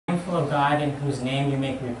people of God, in whose name you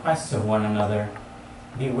make requests of one another,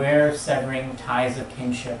 beware of severing ties of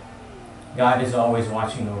kinship. God is always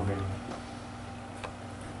watching over you.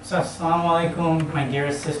 So, Assalamu alaikum, my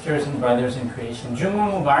dearest sisters and brothers in creation.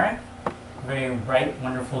 Jumu'ah Mubarak, a very bright,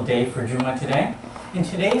 wonderful day for Jumu'ah today. In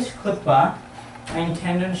today's khutbah, I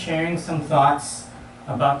intend on sharing some thoughts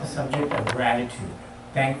about the subject of gratitude,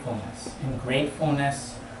 thankfulness, and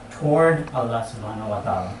gratefulness toward Allah subhanahu wa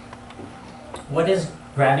ta'ala. What is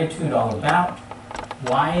gratitude all about?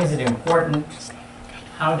 Why is it important?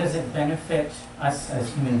 How does it benefit us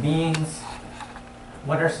as human beings?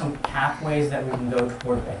 What are some pathways that we can go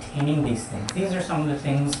toward attaining these things? These are some of the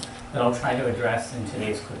things that I'll try to address in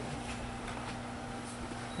today's khutbah.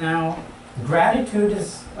 Now, gratitude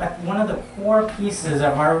is one of the core pieces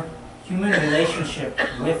of our human relationship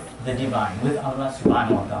with the divine, with Allah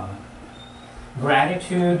subhanahu wa ta'ala.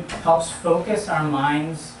 Gratitude helps focus our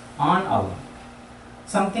minds on Allah.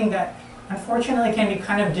 Something that unfortunately can be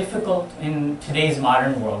kind of difficult in today's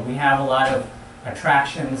modern world. We have a lot of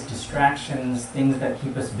attractions, distractions, things that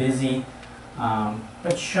keep us busy.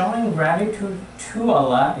 But showing gratitude to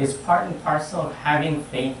Allah is part and parcel of having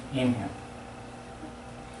faith in Him.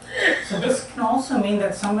 So this can also mean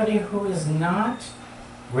that somebody who is not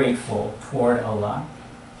grateful toward Allah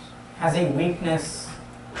has a weakness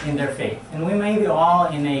in their faith. And we may be all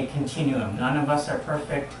in a continuum. None of us are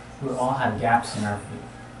perfect. We all have gaps in our faith.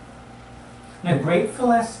 Now,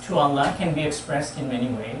 gratefulness to Allah can be expressed in many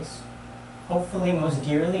ways. Hopefully, most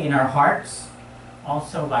dearly in our hearts,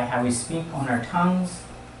 also by how we speak on our tongues,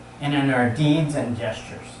 and in our deeds and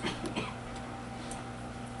gestures.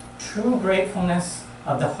 True gratefulness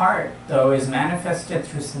of the heart, though, is manifested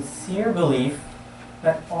through sincere belief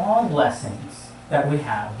that all blessings that we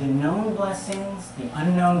have, the known blessings, the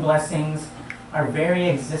unknown blessings, our very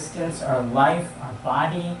existence, our life, our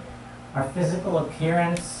body, our physical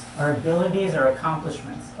appearance, our abilities, our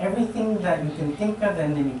accomplishments, everything that you can think of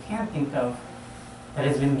and then you can't think of that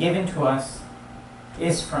has been given to us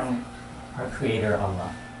is from our Creator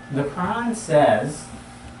Allah. The Quran says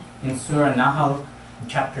in Surah Nahl,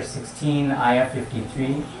 chapter 16, ayah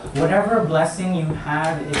 53, whatever blessing you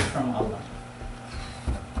have is from Allah.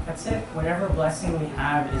 That's it. Whatever blessing we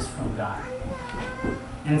have is from God.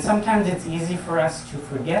 And sometimes it's easy for us to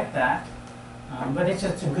forget that, but it's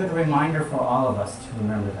just a good reminder for all of us to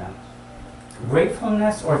remember that.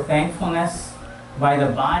 Gratefulness or thankfulness by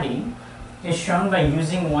the body is shown by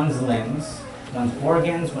using one's limbs, one's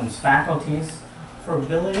organs, one's faculties for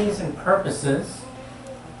abilities and purposes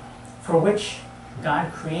for which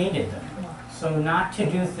God created them. So not to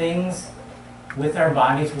do things with our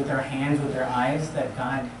bodies, with our hands, with our eyes that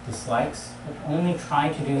God dislikes, but only try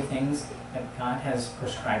to do things that God has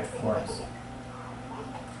prescribed for us.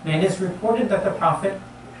 Now, it is reported that the Prophet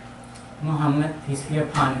Muhammad, peace be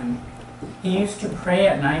upon him, he used to pray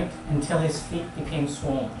at night until his feet became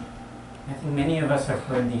swollen. I think many of us have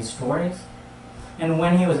heard these stories. And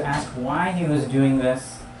when he was asked why he was doing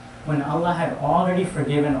this, when Allah had already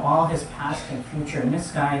forgiven all his past and future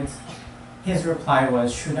misguides, his reply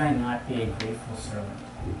was, should I not be a grateful servant?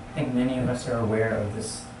 I think many of us are aware of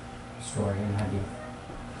this story in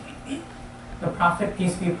Hadith. The Prophet,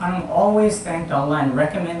 peace be upon him, always thanked Allah and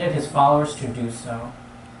recommended his followers to do so.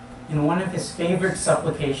 And one of his favorite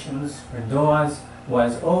supplications or du'as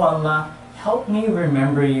was, O Allah, help me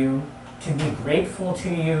remember you, to be grateful to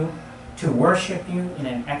you, to worship you in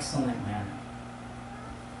an excellent manner.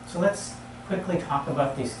 So let's quickly talk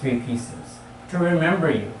about these three pieces. To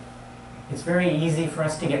remember you. It's very easy for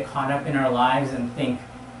us to get caught up in our lives and think,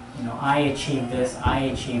 I achieved this, I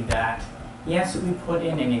achieved that. Yes, we put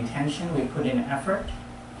in an intention, we put in effort,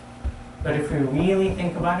 but if we really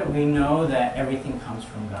think about it, we know that everything comes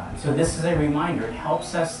from God. So this is a reminder. It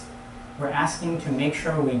helps us. We're asking to make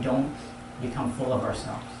sure we don't become full of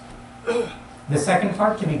ourselves. The second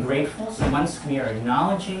part, to be grateful. So once we are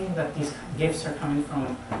acknowledging that these gifts are coming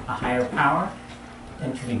from a higher power,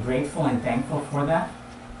 then to be grateful and thankful for that.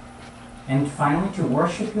 And finally, to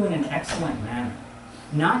worship you in an excellent manner.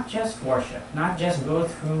 Not just worship, not just go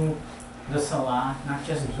through the Salāt, not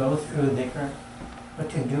just go through dhikr, but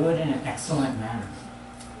to do it in an excellent manner.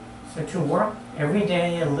 So to work every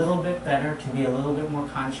day a little bit better, to be a little bit more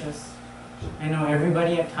conscious. I know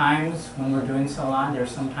everybody at times when we're doing Salāt,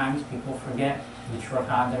 there's sometimes people forget which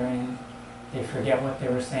rak'ah they're in. They forget what they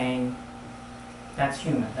were saying. That's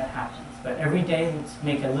human, that happens. But every day, let's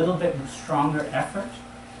make a little bit stronger effort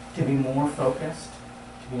to be more focused,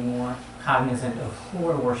 to be more cognizant of who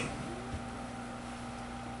we're worshiping.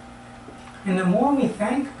 And the more we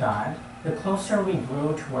thank God, the closer we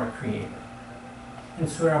grow to our Creator. In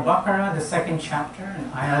Surah Baqarah, the second chapter,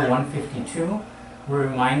 in Ayah 152, we're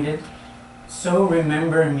reminded, so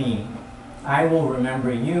remember me, I will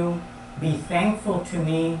remember you, be thankful to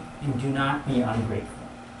me, and do not be ungrateful.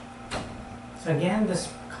 So again,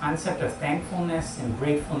 this concept of thankfulness and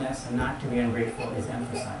gratefulness and not to be ungrateful is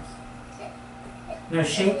emphasized. Now,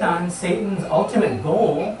 Satan's ultimate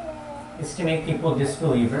goal is to make people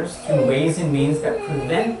disbelievers through ways and means that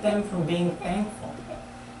prevent them from being thankful.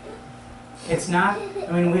 It's not,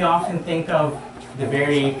 we often think of the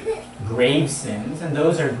very grave sins, and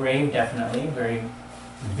those are grave definitely, very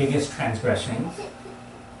biggest transgressions,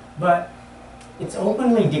 but it's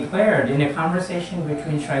openly declared in a conversation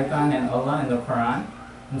between Shaitan and Allah in the Quran,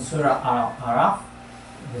 in Surah Al-Araf,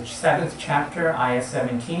 the 7th chapter, ayah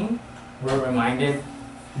 17, we're reminded,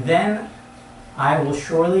 then I will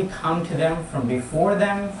surely come to them from before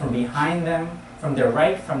them, from behind them, from their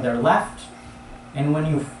right, from their left, and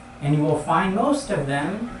you will find most of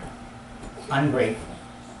them ungrateful.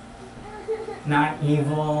 Not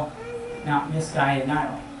evil, not misguided,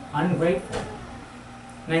 not ungrateful.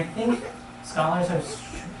 And I think scholars have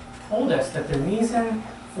told us that the reason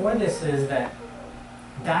for this is that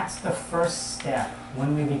that's the first step.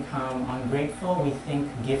 When we become ungrateful, we think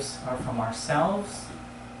gifts are from ourselves,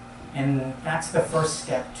 and that's the first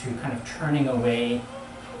step to kind of turning away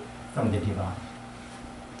from the divine.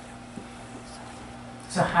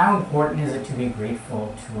 So how important is it to be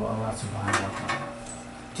grateful to Allah subhanahu wa ta'ala?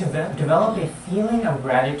 To develop a feeling of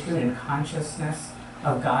gratitude and consciousness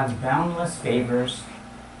of God's boundless favors,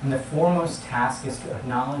 and the foremost task is to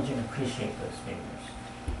acknowledge and appreciate those favors.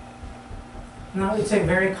 Now, it's a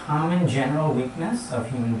very common general weakness of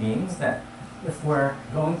human beings that if we're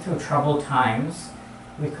going through troubled times,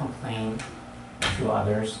 we complain to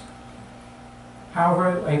others.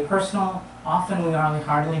 However, often we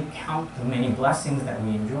hardly count the many blessings that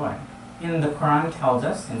we enjoy. And the Quran tells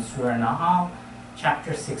us in Surah Nahl,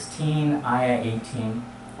 chapter 16, ayah 18,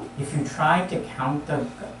 if you tried to count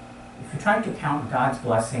God's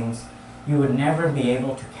blessings, you would never be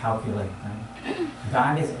able to calculate them.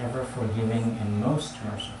 God is ever forgiving and most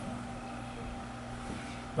merciful.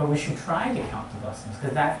 But we should try to count the blessings,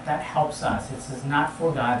 because that helps us. This is not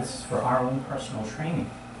for God, this is for our own personal training.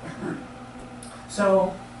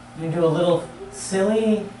 So, I'm going to do a little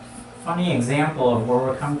silly, funny example of where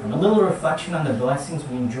we're coming from. A little reflection on the blessings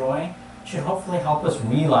we enjoy should hopefully help us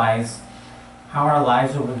realize how our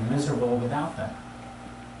lives will be miserable without them.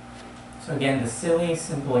 So again, the silly,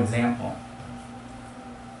 simple example.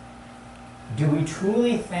 Do we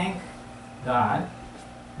truly thank God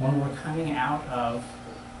when we're coming out of,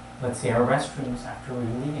 let's say, our restrooms after we're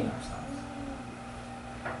relieving ourselves?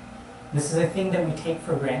 This is a thing that we take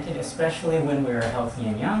for granted, especially when we're healthy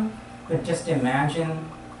and young, but just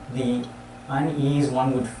imagine the unease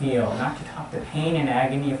one would feel, not to talk the pain and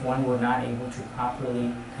agony if one were not able to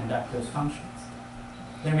properly conduct those functions.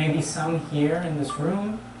 There may be some here in this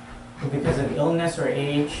room who, because of illness or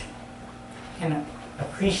age, can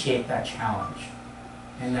appreciate that challenge.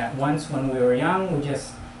 And that once when we were young,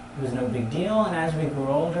 it was no big deal, and as we grew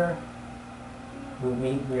older,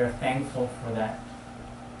 we are thankful for that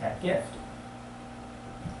gift.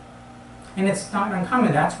 And it's not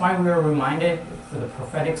uncommon. That's why we are reminded for the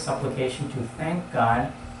prophetic supplication to thank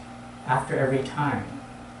God after every time.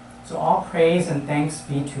 So all praise and thanks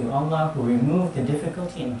be to Allah who removed the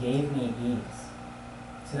difficulty and gave me ease.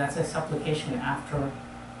 So that's a supplication after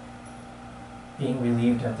being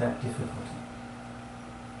relieved of that difficulty.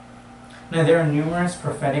 Now there are numerous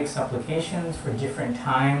prophetic supplications for different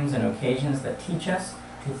times and occasions that teach us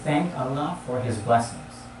to thank Allah for His blessings.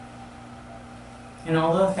 And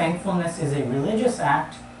although thankfulness is a religious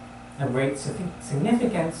act of great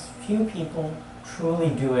significance, few people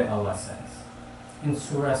truly do it, Allah says. In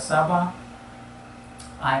Surah Saba,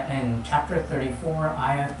 in chapter 34,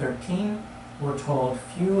 ayah 13, we're told,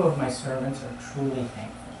 few of my servants are truly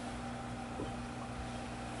thankful.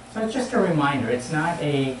 So it's just a reminder. It's not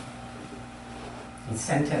a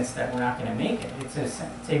sentence that we're not going to make it.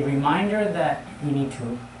 It's a reminder that we need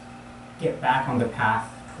to get back on the path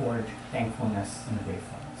toward thankfulness and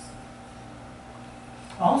gratefulness.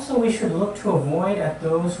 Also, we should look to avoid at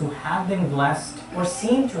those who have been blessed or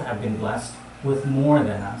seem to have been blessed with more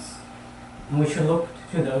than us. And we should look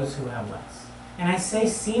to those who have less. And I say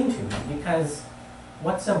seem to because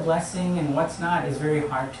what's a blessing and what's not is very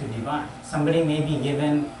hard to divine. Somebody may be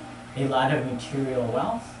given a lot of material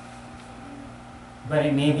wealth, but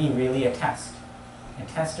it may be really a test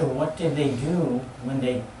of what did they do when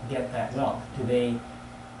they get that wealth. Do they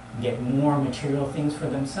get more material things for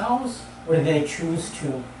themselves, or do they choose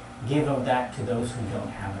to give of that to those who don't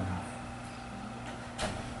have enough?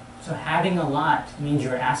 So having a lot means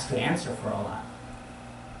you're asked to answer for a lot.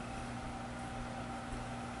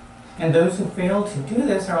 And those who fail to do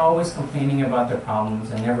this are always complaining about their problems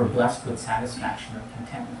and never blessed with satisfaction or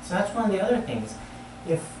contentment. So that's one of the other things.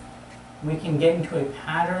 If we can get into a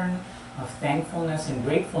pattern of thankfulness and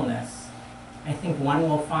gratefulness, I think one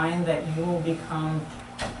will find that you will become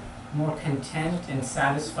more content and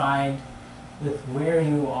satisfied with where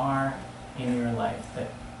you are in your life,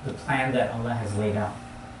 the plan that Allah has laid out.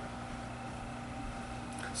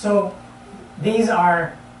 So these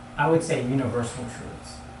are, I would say, universal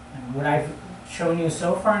truths. And what I've shown you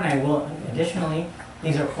so far, and I will additionally,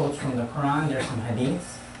 these are quotes from the Quran, there's some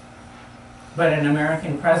hadiths. But an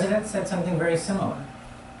American president said something very similar.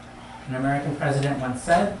 An American president once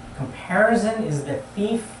said, "Comparison is the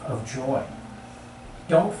thief of joy.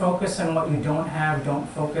 Don't focus on what you don't have, don't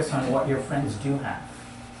focus on what your friends do have."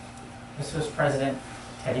 This was President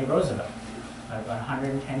Teddy Roosevelt, about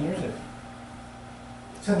 110 years ago.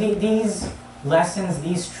 So these lessons,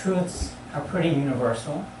 these truths are pretty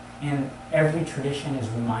universal, and every tradition is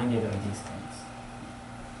reminded of these things.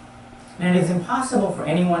 And it is impossible for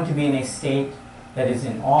anyone to be in a state that is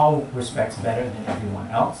in all respects better than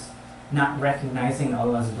everyone else. Not recognizing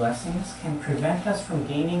Allah's blessings can prevent us from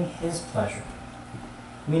gaining His pleasure.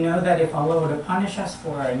 We know that if Allah were to punish us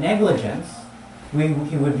for our negligence,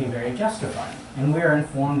 He would be very justified. And we are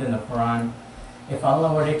informed in the Quran, if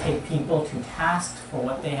Allah were to take people to task for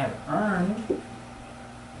what they have earned,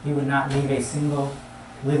 He would not leave a single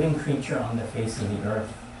living creature on the face of the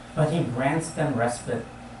earth, but He grants them respite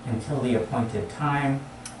until the appointed time,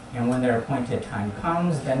 and when their appointed time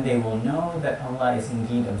comes, then they will know that Allah is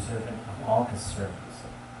indeed observant of all His servants.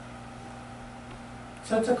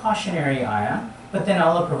 So it's a cautionary ayah, but then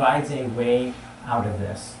Allah provides a way out of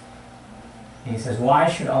this. And He says, "Why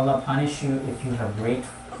should Allah punish you if you are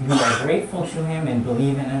grateful to Him and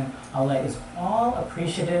believe in Him? Allah is all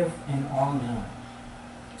appreciative and all knowing."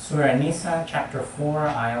 Surah Nisa, chapter 4,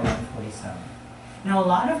 ayah 147. Now, a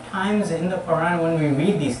lot of times in the Quran, when we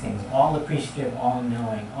read these things, all appreciative, all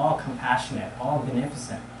knowing, all compassionate, all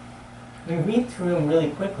beneficent, we read through them really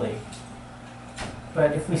quickly.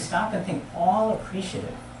 But if we stop and think, all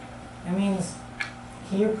appreciative, that means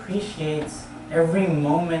He appreciates every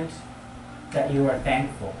moment that you are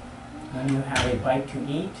thankful. When you have a bite to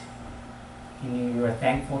eat, and you are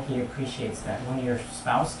thankful, He appreciates that. When your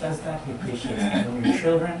spouse does that, He appreciates that. When your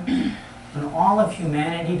children, when all of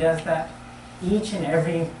humanity does that, each and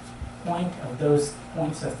every point of those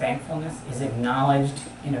points of thankfulness is acknowledged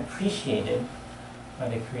and appreciated by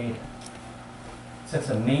the Creator. So it's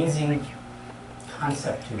an amazing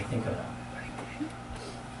concept to think about.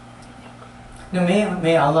 Now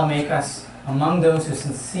may Allah make us among those who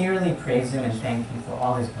sincerely praise Him and thank Him for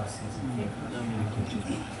all His blessings and favors.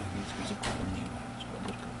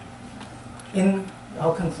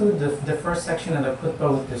 I'll conclude the first section of the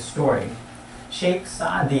khutbah with this story. Sheikh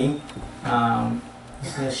Saadi,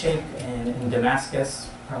 this is a sheikh in Damascus,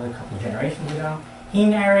 probably a couple of generations ago. He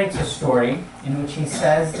narrates a story in which he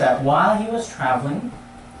says that while he was traveling,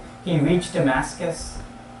 he reached Damascus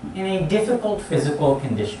in a difficult physical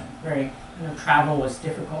condition. Travel was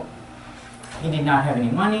difficult. He did not have any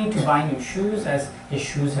money to buy new shoes, as his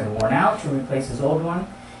shoes had worn out, to replace his old one,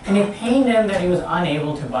 and it pained him that he was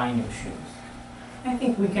unable to buy new shoes. I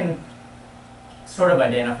think we can sort of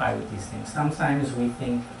identify with these things. Sometimes we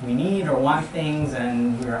think we need or want things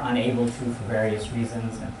and we're unable to for various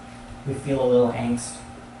reasons, and we feel a little angst.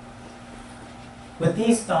 With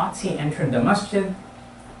these thoughts, he entered the masjid,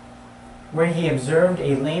 where he observed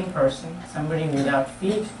a lame person, somebody without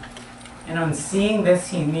feet, and on seeing this,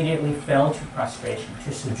 he immediately fell to prostration,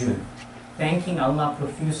 to sujood, thanking Allah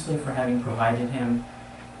profusely for having provided him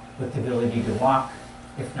with the ability to walk,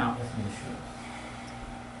 if not with new shoes.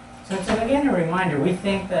 So it's again a reminder, we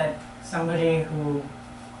think that somebody who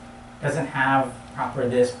doesn't have proper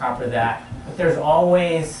this, proper that, but there's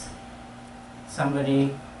always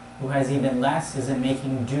somebody who has even less, isn't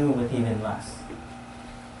making do with even less.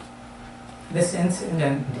 This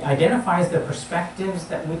incident identifies the perspectives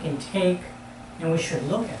that we can take and we should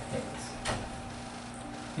look at things.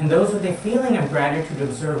 And those with a feeling of gratitude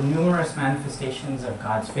observe numerous manifestations of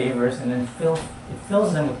God's favors, and then it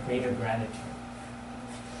fills them with greater gratitude.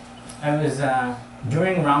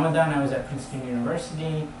 During Ramadan, I was at Princeton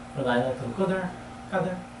University for Laylatul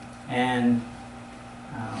Qadr, and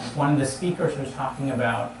one of the speakers was talking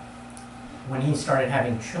about when he started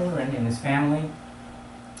having children in his family,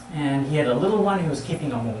 and he had a little one who was keeping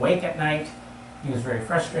him awake at night. He was very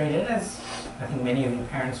frustrated, as I think many of you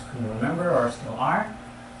parents can remember or still are.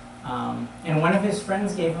 And one of his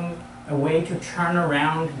friends gave him a way to turn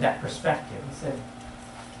around that perspective. He said,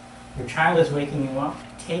 your child is waking you up,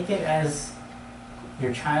 take it as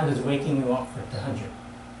your child is waking you up for tahajjud.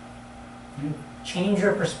 Change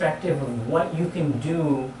your perspective of what you can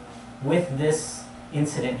do with this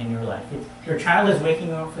incident in your life. If your child is waking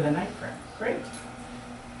you up for the night prayer, great.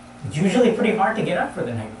 It's usually pretty hard to get up for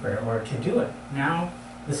the night prayer or to do it. Now,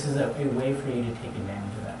 this is a way for you to take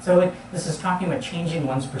advantage of that. So this is talking about changing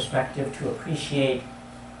one's perspective to appreciate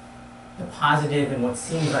the positive in what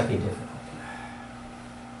seems like a difficulty.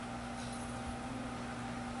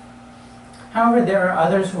 However, there are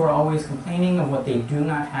others who are always complaining of what they do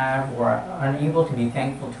not have or are unable to be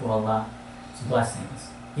thankful to Allah's blessings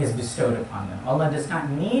He has bestowed upon them. Allah does not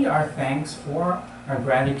need our thanks or our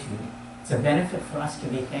gratitude. It's a benefit for us to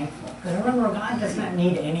be thankful. Because remember, God does not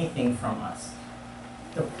need anything from us.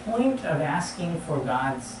 The point of asking for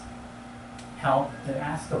God's help,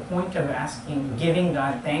 the point of giving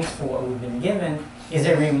God thanks for what we've been given, is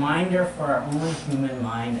a reminder for our own human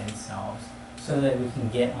mind and selves, so that we can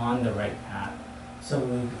get on the right path, so that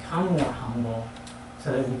we become more humble,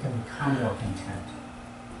 so that we can become more content.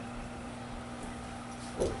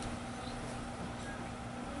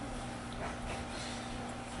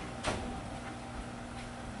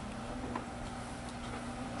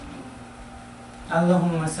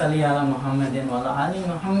 Allahumma salli ala Muhammadin wa ala ali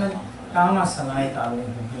Muhammad kama sallaita ala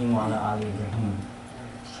Ibrahim wa ala ali Ibrahim.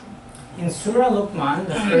 In Surah Luqman,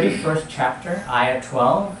 the 31st chapter, ayah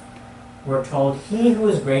 12, we're told, "He who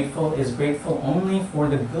is grateful only for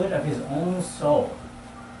the good of his own soul.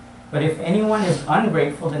 But if anyone is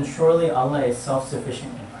ungrateful, then surely Allah is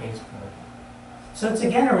self-sufficient and praiseworthy." So it's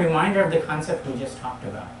again a reminder of the concept we just talked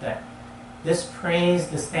about, that this praise,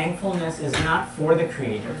 this thankfulness is not for the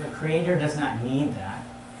Creator. The Creator does not need that.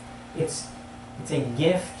 It's a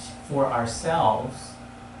gift for ourselves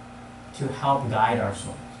to help guide our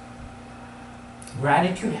souls.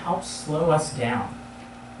 Gratitude helps slow us down.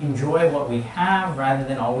 Enjoy what we have rather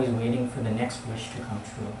than always waiting for the next wish to come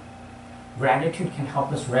true. Gratitude can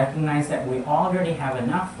help us recognize that we already have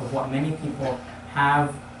enough of what many people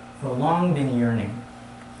have for long been yearning.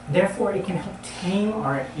 Therefore, it can help tame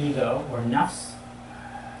our ego or nafs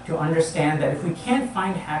to understand that if we can't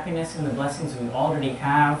find happiness in the blessings we already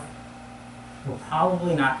have, we're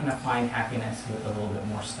probably not going to find happiness with a little bit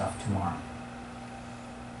more stuff tomorrow.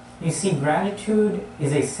 You see, gratitude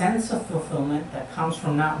is a sense of fulfillment that comes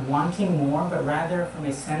from not wanting more, but rather from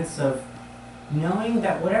a sense of knowing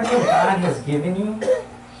that whatever God has given you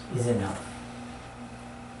is enough.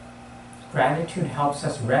 Gratitude helps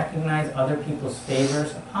us recognize other people's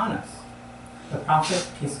favors upon us. The Prophet,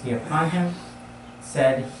 peace be upon him,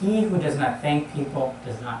 said, "He who does not thank people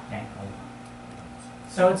does not thank Allah."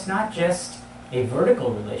 So it's not just a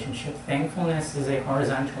vertical relationship. Thankfulness is a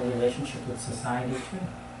horizontal relationship with society too.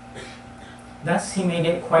 Thus, he made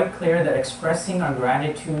it quite clear that expressing our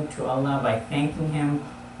gratitude to Allah by thanking Him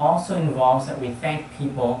also involves that we thank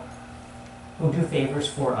people who do favors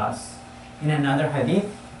for us. In another hadith,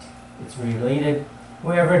 it's related,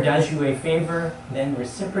 "Whoever does you a favor, then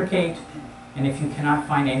reciprocate, and if you cannot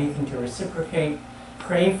find anything to reciprocate,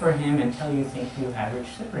 pray for him until you think you have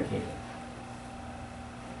reciprocated."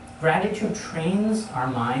 Gratitude trains our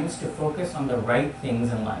minds to focus on the right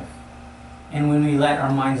things in life. And when we let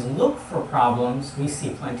our minds look for problems, we see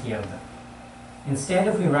plenty of them. Instead,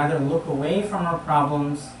 if we rather look away from our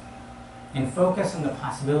problems and focus on the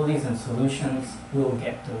possibilities and solutions, we will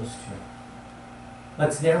get those too.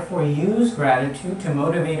 Let's therefore use gratitude to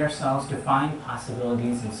motivate ourselves to find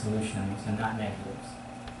possibilities and solutions and not negatives.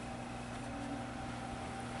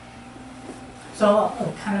 So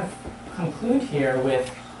I'll kind of conclude here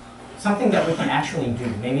with something that we can actually do,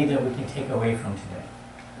 maybe that we can take away from today.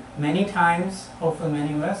 Many times, hopefully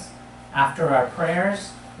many of us, after our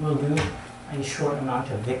prayers, we'll do a short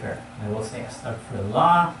amount of dhikr. And we'll say,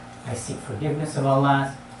 Astaghfirullah, I seek forgiveness of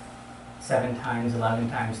Allah, 7 times, 11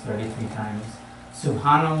 times, 33 times.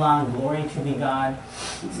 Subhanallah, glory to be God,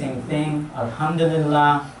 same thing.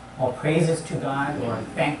 Alhamdulillah, all praises to God, or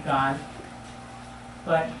thank God.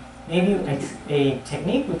 But maybe a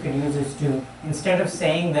technique we could use is to, instead of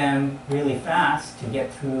saying them really fast to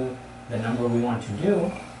get through the number we want to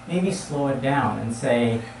do, maybe slow it down and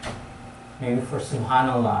say, maybe for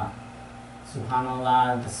Subhanallah,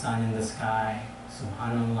 Subhanallah, the sun in the sky,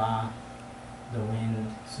 Subhanallah, the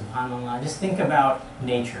wind, Subhanallah. Just think about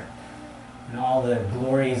nature and all the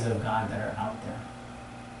glories of God that are out there.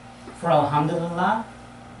 For Alhamdulillah,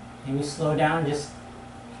 maybe slow down, just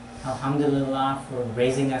Alhamdulillah for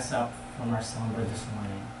raising us up from our slumber this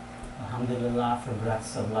morning. Alhamdulillah for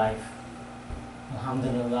breaths of life.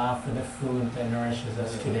 Alhamdulillah for the food that nourishes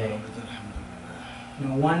us today. You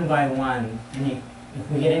know, one by one, and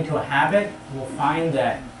if we get into a habit, we'll find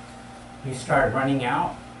that we start running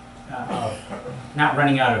out of, not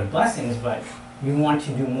running out of blessings, but You want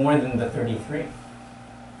to do more than the 33.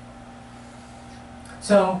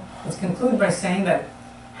 So let's conclude by saying that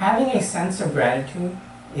having a sense of gratitude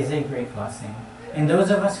is a great blessing. And those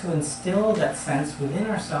of us who instill that sense within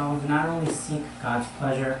ourselves not only seek God's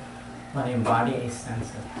pleasure, but embody a sense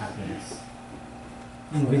of happiness,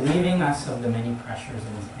 and relieving us of the many pressures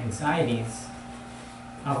and anxieties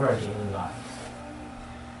of our daily lives.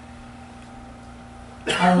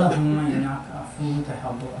 Allahumma innaka afuwwun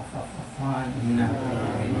tuhibbul afwa fa'fu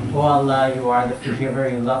anna. Oh Allah, you are the forgiver,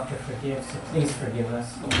 you love to forgive, so please forgive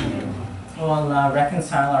us. Oh Allah,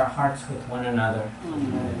 reconcile our hearts with one another.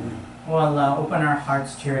 Oh Allah, open our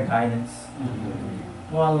hearts to your guidance.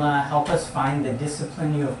 Oh Allah, help us find the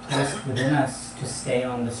discipline you have placed within us to stay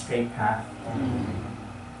on the straight path.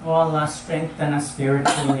 Oh Allah, strengthen us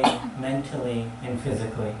spiritually, mentally, and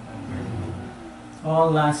physically. Oh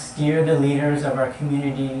Allah, steer the leaders of our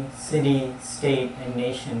community, city, state, and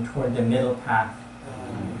nation toward the middle path.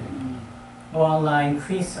 Oh Allah,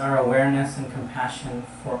 increase our awareness and compassion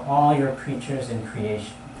for all your creatures in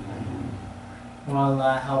creation. Oh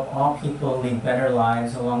Allah, help all people lead better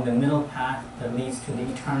lives along the middle path that leads to the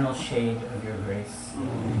eternal shade of your grace.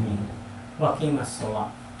 Ameen. Waqim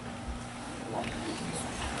as-Salāt.